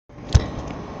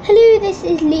this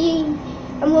is Lee,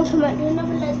 and welcome back to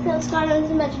another Let's Play on Skylanders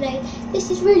Imaginators.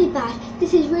 This is really bad.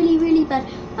 This is really, really bad.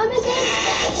 I'm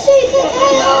against Super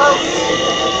Kaos!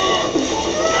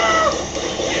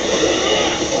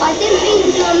 I didn't mean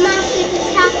to do a massive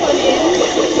attack on him,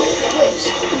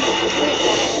 which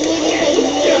really came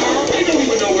me out. I don't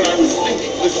even know what I was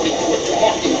thinking listening to a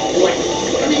talking blank.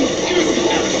 I mean, innocent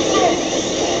as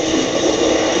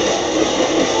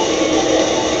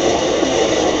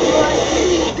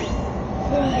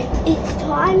Right, it's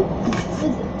time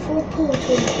for a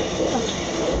portal.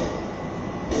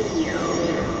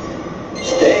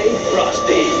 Stay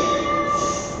frosty.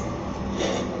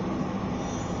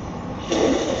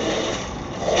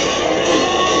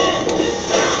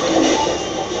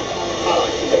 I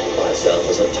like to think of myself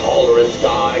as a tolerant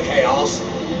guy, Chaos,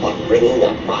 but bringing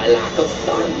up my lack of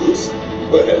thumbs,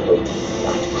 well,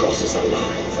 that crosses a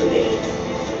line for me.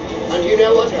 And you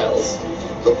know what else?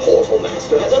 The Portal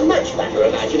Master has a much better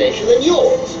imagination than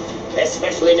yours,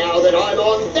 especially now that I'm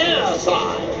on their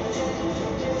side.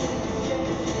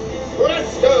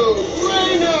 Presto,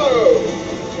 Reno!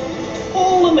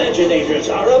 All imaginators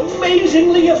are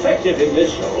amazingly effective in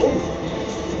this zone.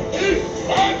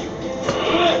 What?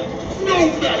 No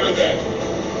better then!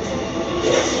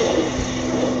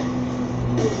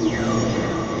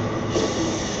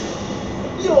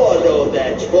 You're no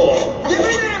match for the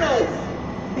bananas!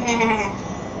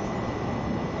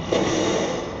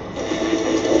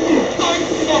 I'm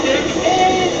summoned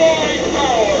all my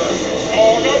power!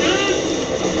 On it!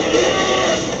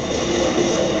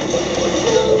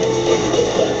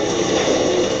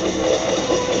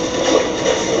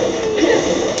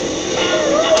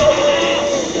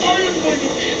 I am going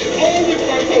to end it all with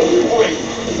my own brain,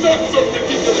 not some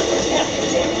ridiculous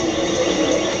talking.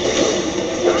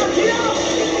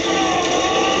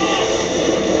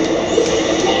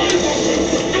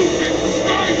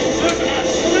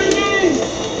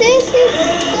 This is so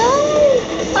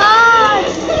hard.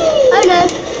 Oh no.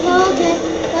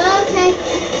 Okay.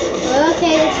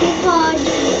 This is hard.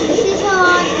 This is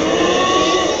hard.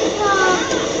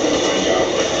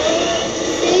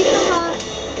 Super hard.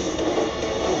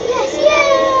 Yes.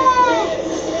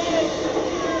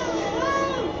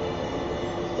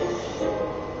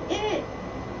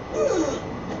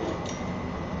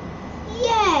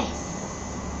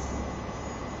 Yes.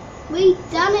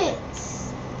 We've done it.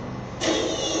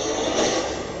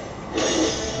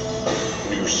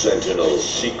 New Sentinel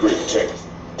secret tech.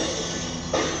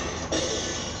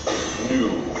 New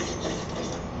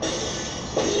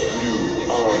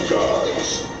arm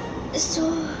guards. So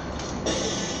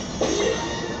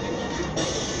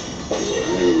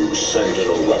New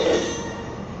Sentinel weapon.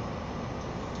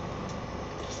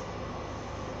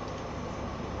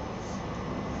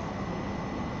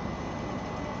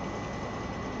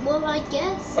 well, I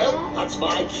guess. Well, that's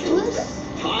my cue.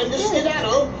 Time to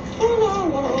skedaddle.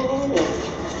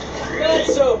 Not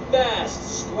so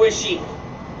fast, Squishy.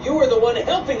 You were the one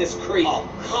helping this creep. Oh,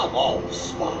 come on,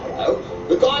 Spyro.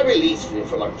 The guy released me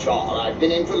from a jar I'd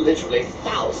been in for literally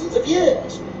thousands of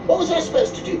years. What was I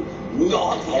supposed to do?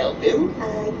 Not help him?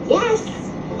 Yes.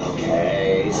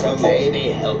 Okay, so maybe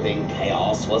helping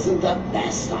Chaos wasn't the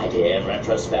best idea in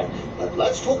retrospect. But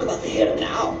let's talk about the here and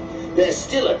now. There's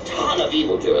still a ton of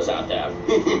evildoers out there.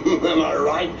 Am I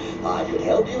right? I could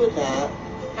help you with that.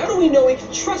 How do we know we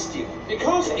can trust you?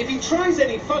 Because if he tries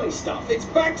any funny stuff, it's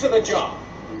back to the jar.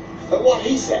 What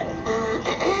he said.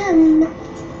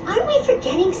 Aren't we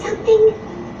forgetting something?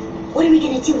 What are we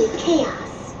gonna do with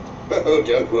Chaos? Oh,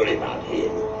 don't worry about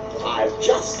him. I've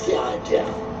just the idea.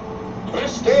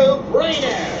 Presto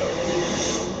Braino!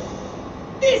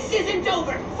 This isn't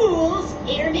over, fools!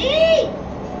 Hear me?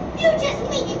 You just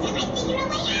wait until I figure a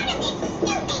way out of this stupid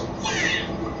jar!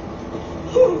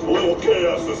 Little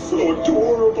Chaos is so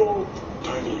adorable.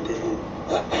 Tiny boo.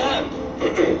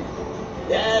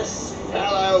 Yes,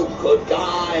 fellow good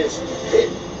guys. It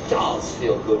does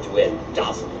feel good to win,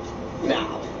 doesn't it?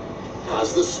 Now,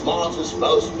 as the smartest,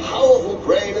 most powerful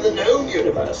brain in the known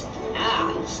universe,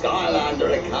 and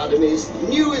Skylander Academy's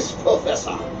newest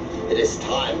professor, it is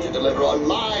time to deliver on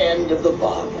my end of the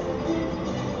bargain.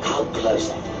 Come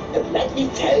closer, and let me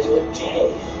tell you a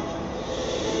tale.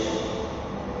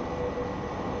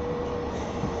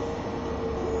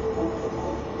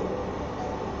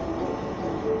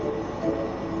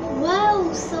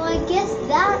 Well, so I guess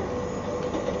that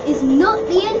is not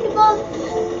the end of our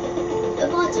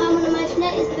time on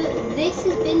Imaginators, but this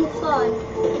has been fun.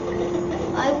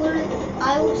 I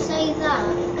will say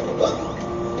that. But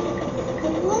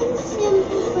one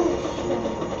simple question.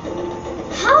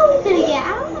 How are we going to get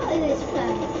out of this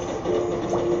place?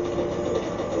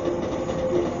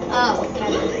 Oh,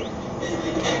 can we?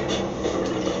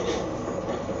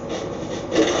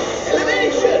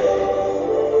 Elevation!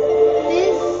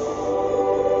 This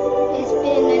has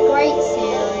been a great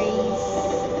series.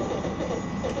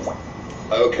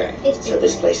 Okay, It's so been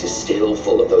this great. place is still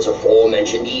full of those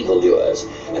aforementioned evildoers,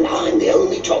 and I'm the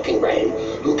only talking brain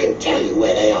who can tell you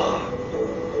where they are.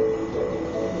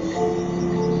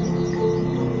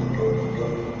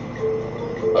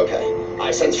 Okay,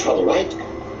 I sense trouble right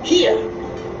here.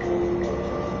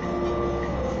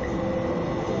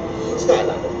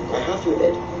 Skylander, I have to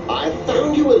admit, I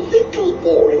found you a little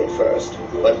boring at first,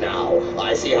 but now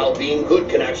I see how being good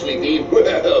can actually be,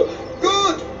 well,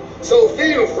 good! So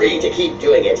feel free to keep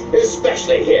doing it,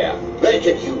 especially here. They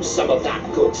could use some of that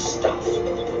good stuff.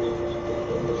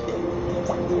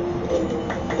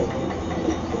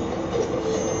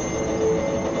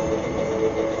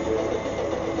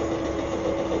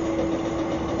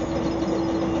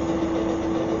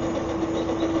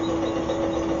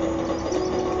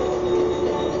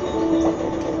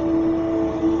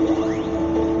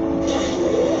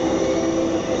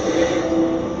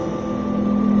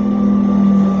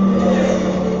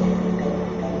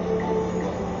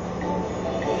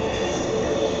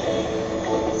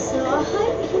 So I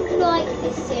hope you like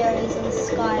this series on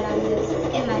Skylanders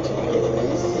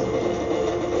Imaginators.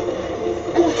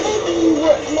 And I hope you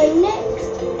watch my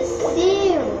next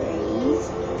series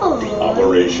on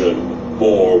Operation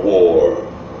More War.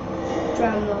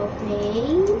 drumroll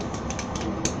please.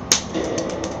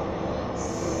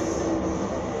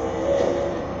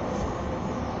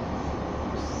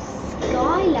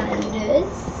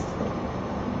 Skylanders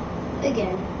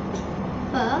again.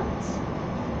 But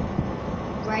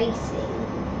racing.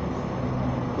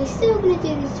 We're still gonna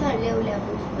do these tiny little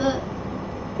levels, but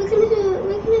we're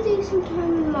gonna do some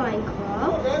time in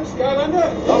Minecraft. Well,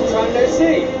 Skylander, long time no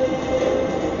see.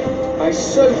 I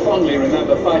so fondly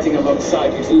remember fighting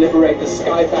alongside you to liberate the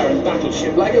Sky Baron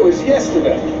battleship like it was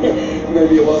yesterday.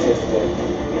 Maybe it was yesterday.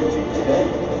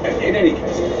 Today? In any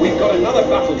case, we've got another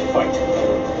battle to fight.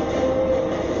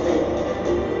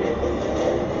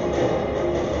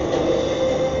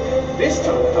 This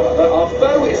time, however, our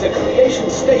foe is a creation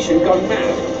station gone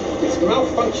mad. It's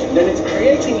malfunctioned and it's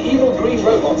creating evil green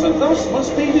robots and thus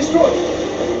must be destroyed.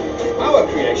 Our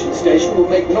creation station will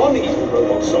make non-evil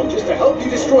robot soldiers to help you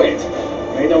destroy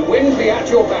it. May the wind be at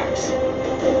your backs.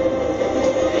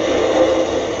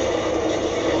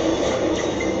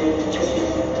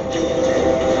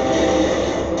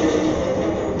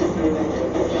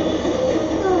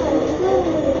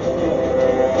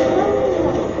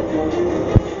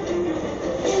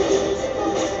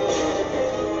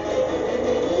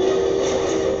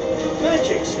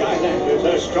 Magic Skylanders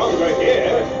are stronger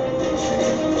here.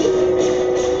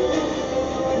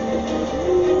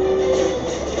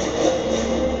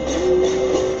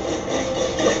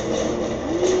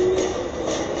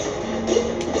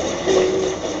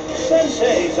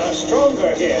 Senseis are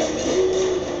stronger here.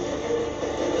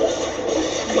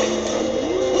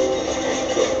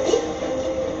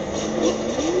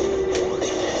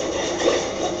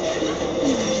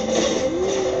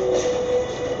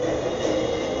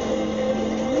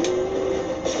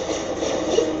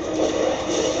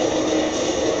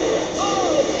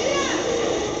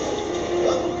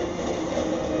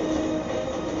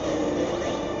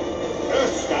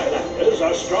 Earth Skylanders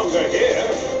are stronger here.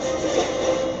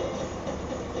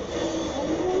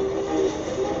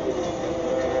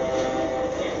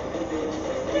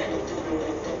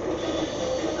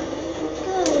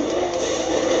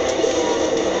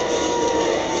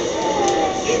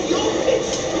 In your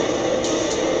face!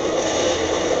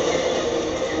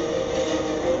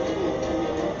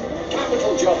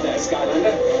 Capital job there,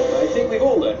 Skylander. I think we've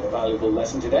all learned a valuable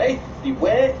lesson today.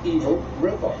 Beware evil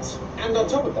robots. And on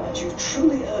top of that, you've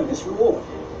truly earned this reward.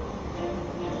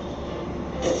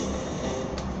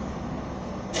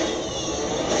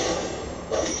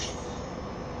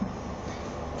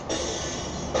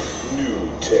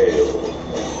 New tale.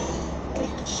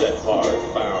 Set hard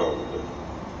found.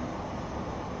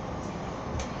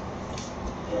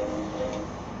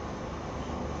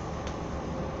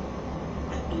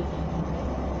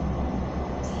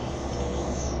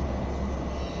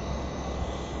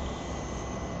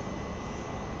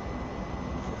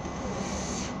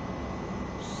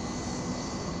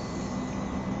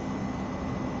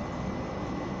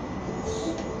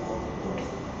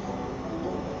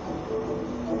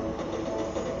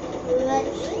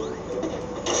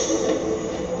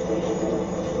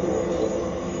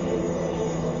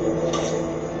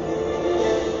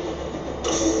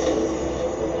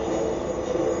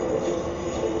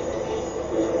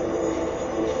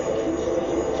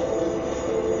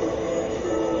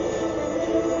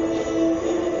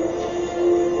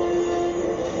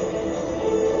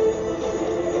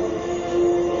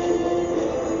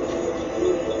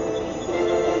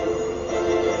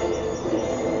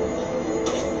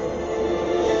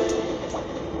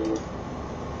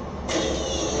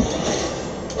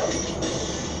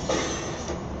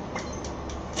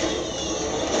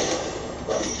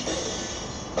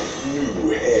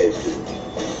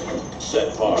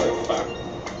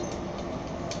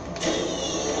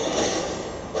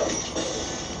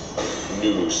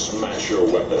 New smasher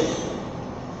weapon.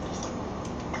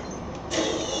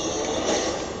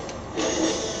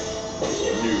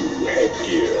 New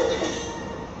headgear.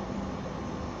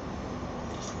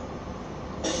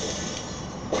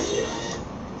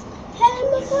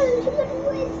 Helmet ultimate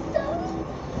wisdom.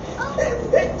 Oh.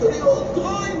 And back to the old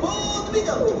drawing board we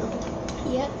go.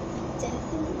 Yep,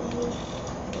 definitely.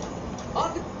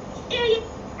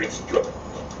 It's good.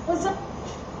 What's up?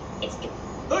 It's good.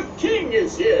 The king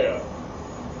is here.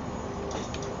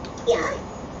 Yeah?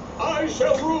 I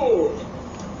shall rule.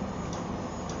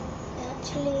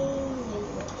 Actually, no.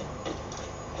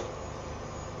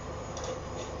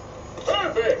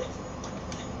 Perfect.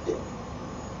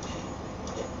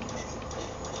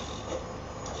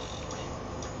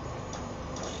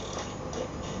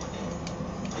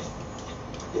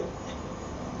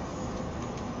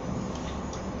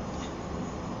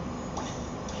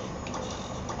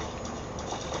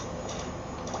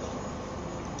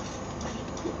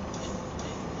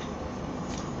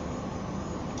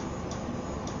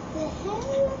 The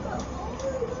hell got all the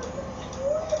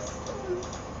wisdom.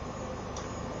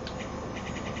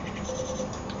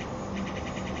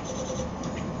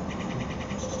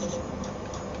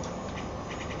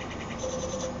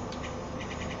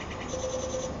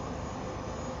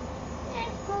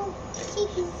 Oh,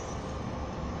 cheeky.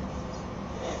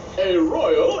 A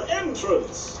royal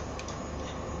entrance.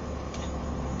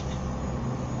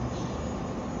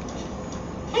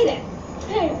 Hey there.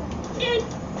 Hey.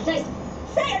 Nice.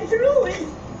 Saying through is.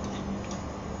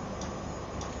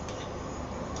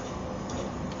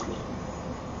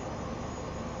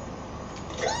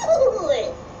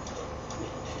 Cool.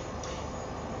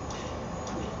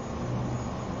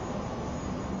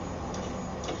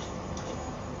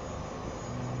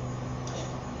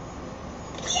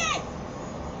 Yes.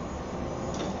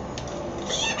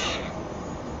 Yeah.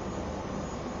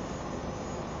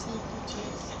 Cheeky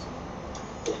chest.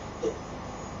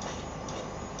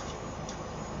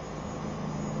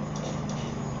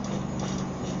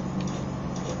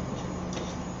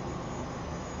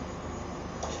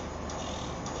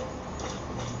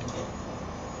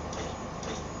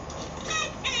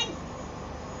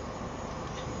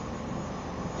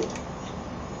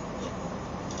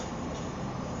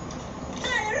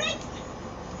 All right.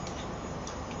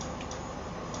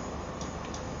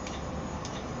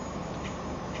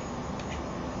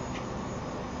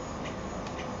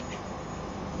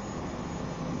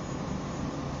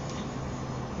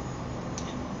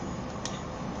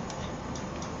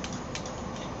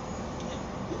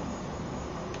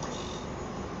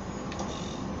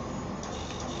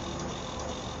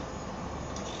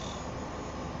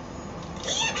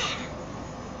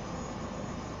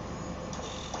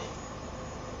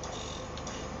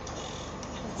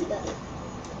 Let's go.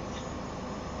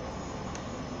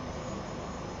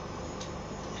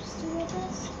 Just do my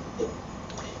best.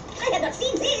 I have not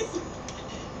seen this.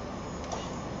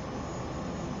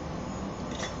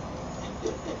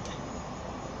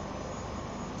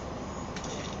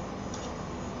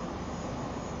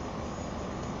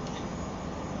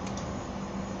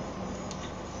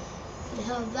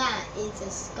 Now that is a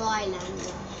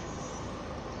Skylander.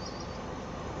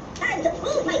 Time to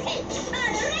prove myself. All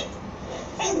right.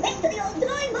 And back to the old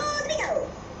drawing board we go.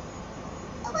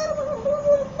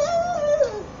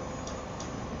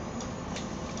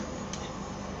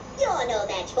 You're no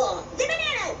match for the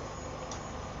bananas.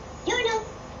 You're no.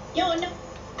 You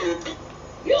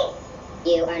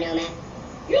are no match.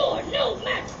 You're no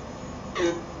match.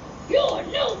 You're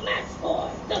no match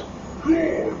for the.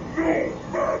 You're no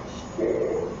match for the.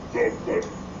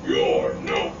 You're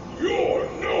no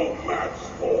match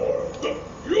for the.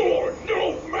 You're no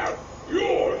match.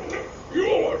 You're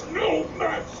no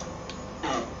match.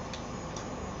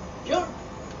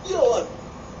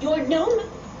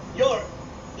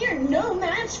 You're no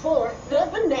match for the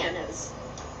bananas.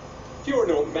 You're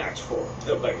no match for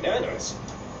the bananas.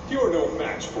 You're no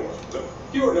match for the.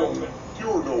 You're no match.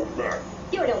 You're no match.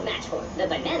 You're no match for the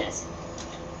bananas.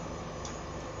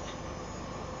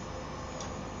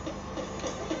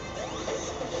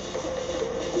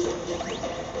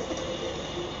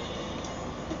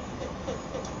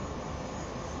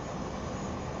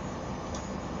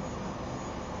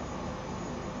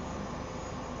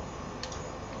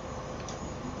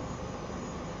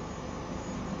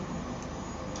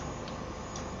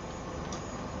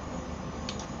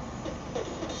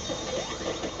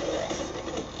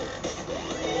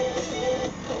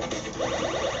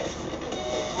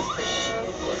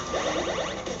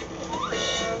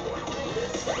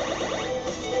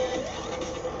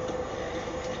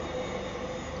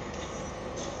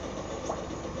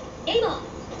 Game on.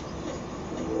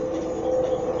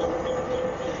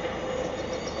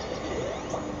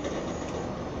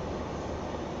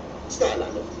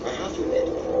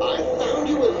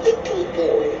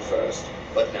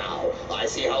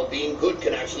 see how being good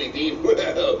can actually be,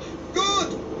 well,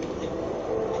 good.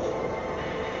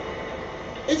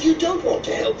 If you don't want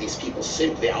to help these people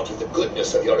simply out of the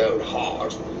goodness of your own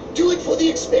heart, do it for the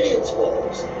experience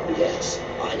balls. Yes,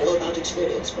 I know about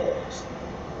experience balls.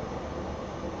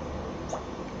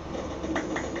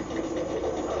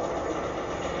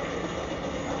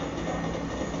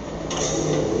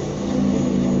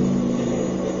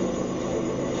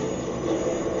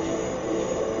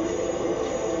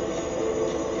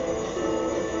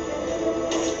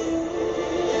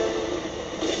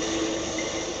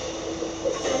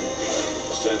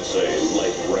 Sensei,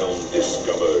 life realm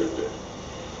discovered.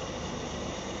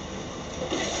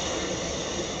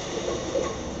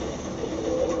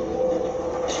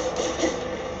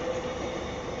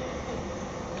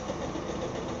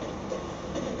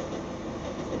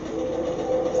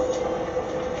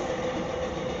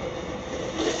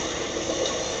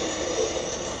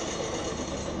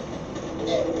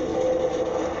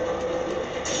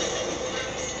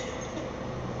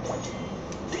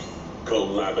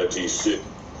 Calamity City.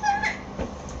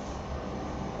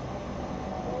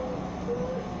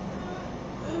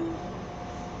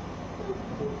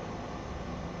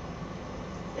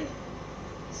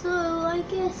 So I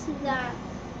guess that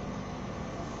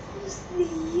was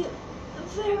the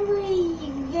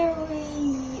very,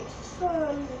 very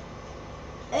fun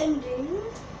ending.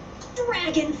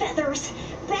 Dragon feathers!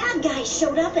 Bad guys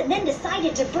showed up and then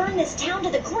decided to burn this town to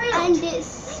the ground. And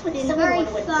it's When been someone very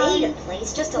would invade a fun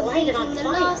place just to light it on completing the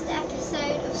fire. last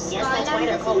episode of Guess that's why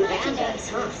they're Skylanders called bad guys,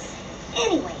 huh? Imaginators.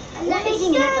 Anyway, And we're that is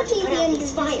making an effort to sadly put the out end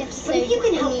these of this fires, but if episode you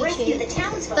can on help rescue YouTube. the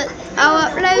townsfolk, But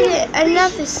I'll upload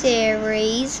another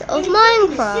series of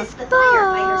Minecraft.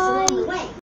 Bye!